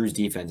Drew's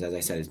defense, as I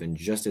said, has been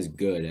just as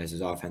good as his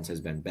offense has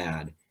been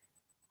bad.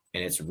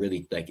 And it's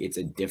really it's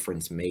a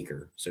difference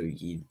maker. So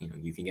you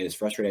can get as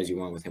frustrated as you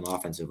want with him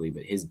offensively,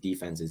 but his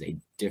defense is a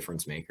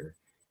difference maker.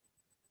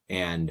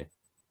 And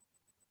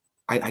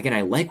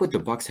I like what the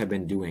Bucks have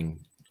been doing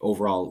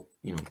overall,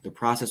 the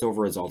process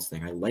over results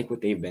thing. I like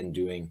what they've been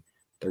doing.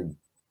 They're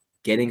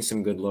getting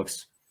some good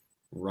looks,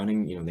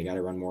 running. They got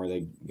to run more of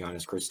the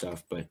Giannis Chris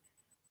stuff,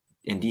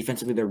 and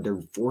defensively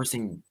they're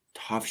forcing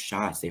tough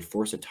shots. They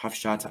force a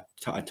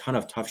ton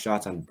of tough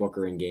shots on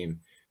Booker in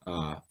game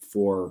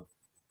 4,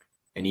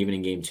 and even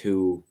in game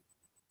 2,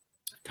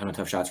 a ton of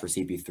tough shots for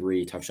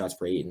CP3, tough shots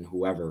for Ayton,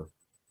 whoever.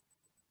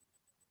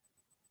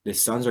 The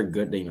Suns are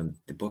good.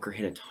 The Booker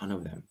hit a ton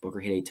of them. Booker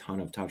hit a ton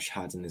of tough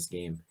shots in this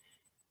game.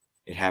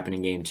 It happened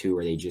in game 2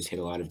 where they just hit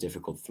a lot of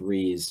difficult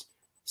threes.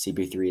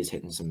 CP3 is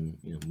hitting some,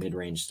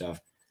 mid-range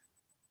stuff,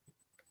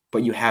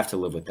 but you have to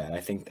live with that.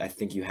 I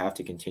think you have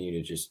to continue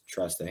to just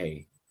trust that,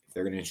 hey, if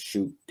they're going to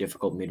shoot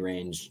difficult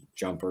mid-range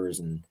jumpers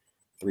and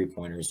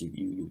 3-pointers,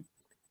 you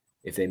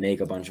if they make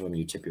a bunch of them,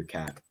 you tip your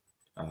cap,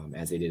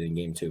 as they did in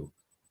game 2.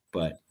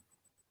 But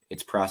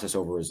it's process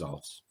over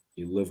results.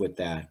 You live with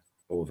that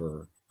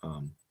over,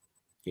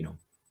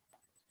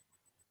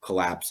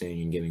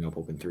 collapsing and giving up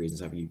open threes and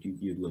stuff.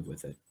 You live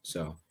with it.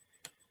 So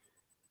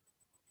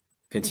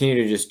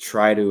continue to just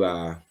try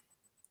to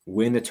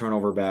win the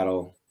turnover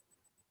battle.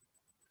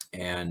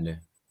 And,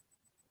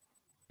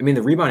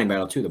 the rebounding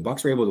battle, too. The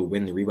Bucks were able to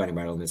win the rebounding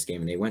battle in this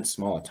game, and they went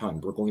small a ton.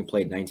 Brooke only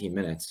played 19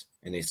 minutes,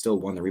 and they still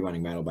won the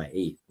rebounding battle by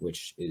 8,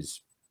 which is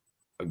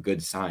a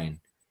good sign.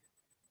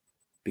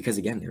 Because,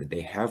 again,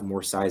 they have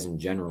more size in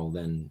general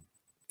than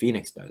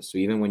Phoenix does. So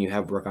even when you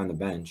have Brooke on the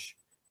bench,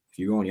 if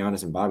you go on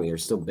Giannis and Bobby, they're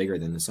still bigger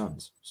than the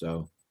Suns.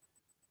 So,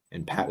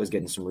 and Pat was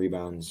getting some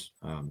rebounds.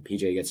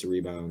 PJ gets the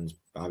rebounds.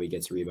 Bobby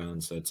gets the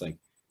rebounds. So it's like,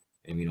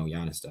 and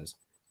Giannis does.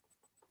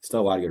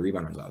 Still a lot of good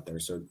rebounders out there.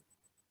 So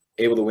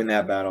able to win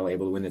that battle,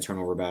 able to win the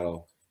turnover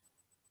battle.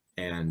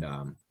 And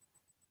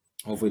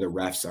hopefully the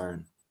refs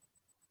aren't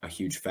a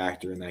huge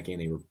factor in that game.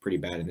 They were pretty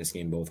bad in this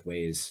game both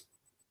ways.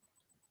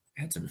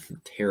 Had some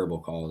terrible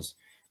calls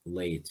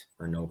late,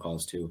 or no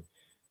calls too.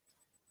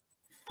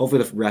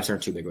 Hopefully the refs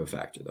aren't too big of a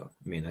factor, though.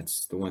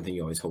 That's the one thing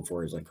you always hope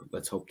for is,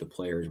 let's hope the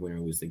players win or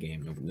lose the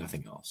game,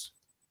 nothing else.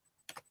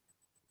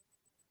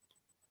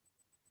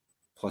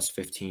 plus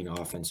 15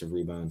 offensive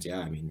rebounds. Yeah,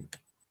 I mean,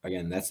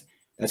 again, that's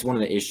one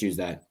of the issues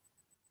that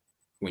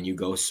when you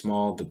go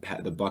small,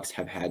 the Bucks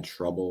have had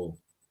trouble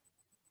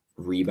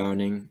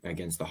rebounding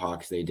against the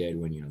Hawks. They did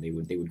when they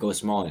would go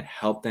small and it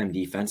helped them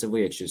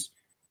defensively. It's just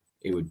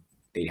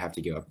they'd have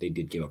to give up. They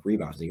did give up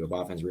rebounds. They give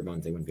up offensive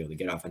rebounds. They wouldn't be able to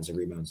get offensive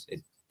rebounds.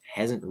 It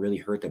hasn't really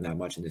hurt them that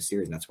much in this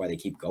series, and that's why they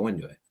keep going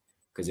to it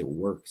because it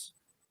works.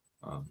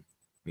 I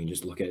mean,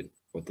 just look at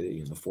what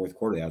the fourth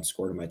quarter they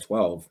outscored them by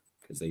 12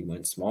 because they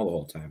went small the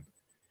whole time.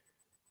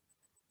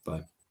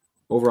 But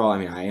overall, I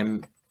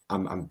mean,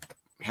 I'm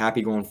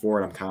happy going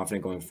forward. I'm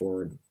confident going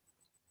forward.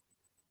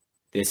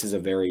 This is a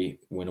very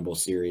winnable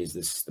series.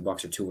 The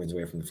Bucks are 2 wins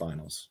away from the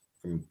finals,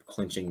 from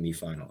clinching the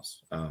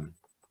finals.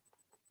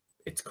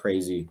 It's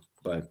crazy,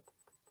 but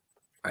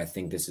I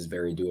think this is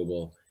very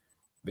doable,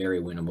 very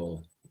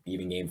winnable.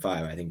 Even Game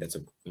 5, I think that's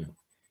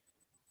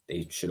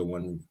they should have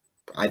won.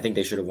 I think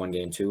they should have won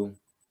Game 2,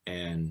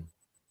 and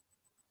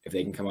if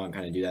they can come out and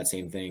kind of do that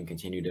same thing,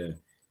 continue to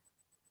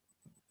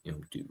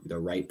do the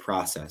right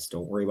process.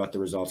 Don't worry about the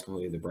results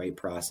completely. The right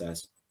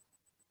process.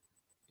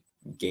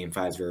 Game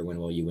 5 is very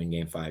winnable. You win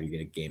Game 5, you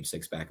get a Game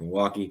 6 back in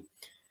Milwaukee.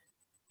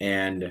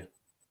 And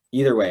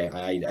either way,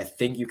 I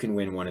think you can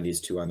win one of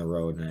these two on the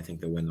road, and I think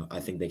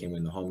they can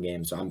win the home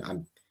game. So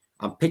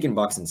I'm picking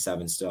Bucks in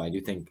 7 still.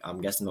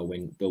 I'm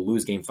guessing they'll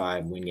lose Game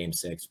 5, win Game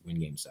 6, win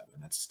Game 7.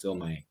 That's still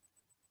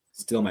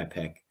my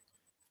pick.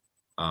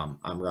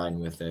 I'm riding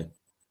with it.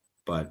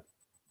 But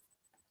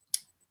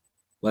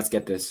let's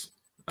get this.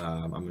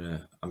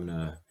 I'm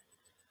gonna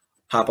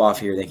hop off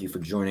here. Thank you for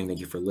joining. Thank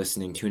you for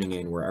listening, tuning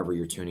in wherever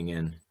you're tuning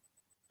in.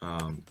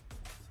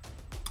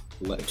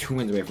 2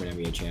 wins away from an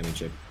NBA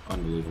championship.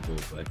 Unbelievable.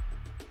 But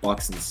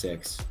Bucks in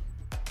 6.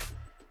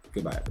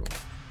 Goodbye,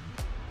 everyone.